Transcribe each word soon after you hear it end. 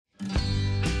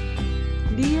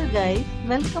Dear guys,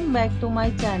 welcome back to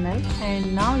my channel,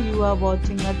 and now you are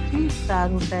watching a 3-star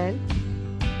hotel.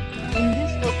 In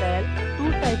this hotel,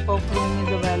 2 type of room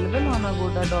is available on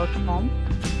agoda.com.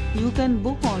 You can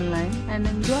book online and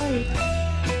enjoy it.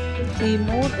 To see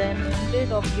more than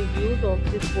 100 of reviews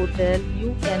of this hotel,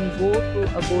 you can go to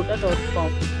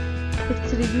agoda.com.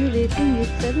 Its review rating is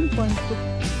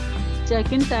 7.2.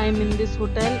 Check-in time in this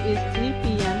hotel is 3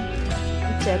 p.m.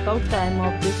 Check-out time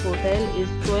of this hotel is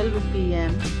 12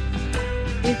 p.m.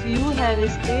 If you have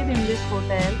stayed in this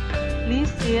hotel,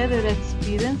 please share your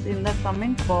experience in the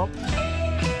comment box.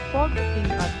 For booking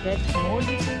or get more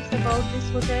details about this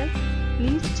hotel,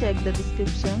 please check the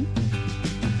description.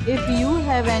 If you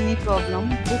have any problem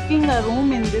booking a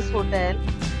room in this hotel,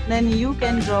 then you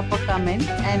can drop a comment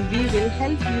and we will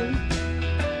help you.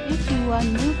 If you are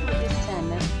new to this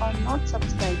channel or not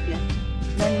subscribed yet,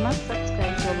 then must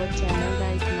subscribe to our channel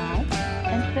right now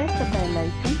and press the bell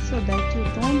icon so that you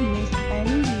don't miss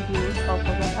any videos of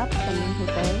our upcoming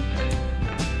hotel.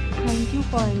 Thank you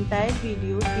for entire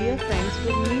video. Dear friends,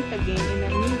 we'll meet again in a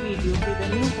new video with a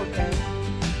new hotel.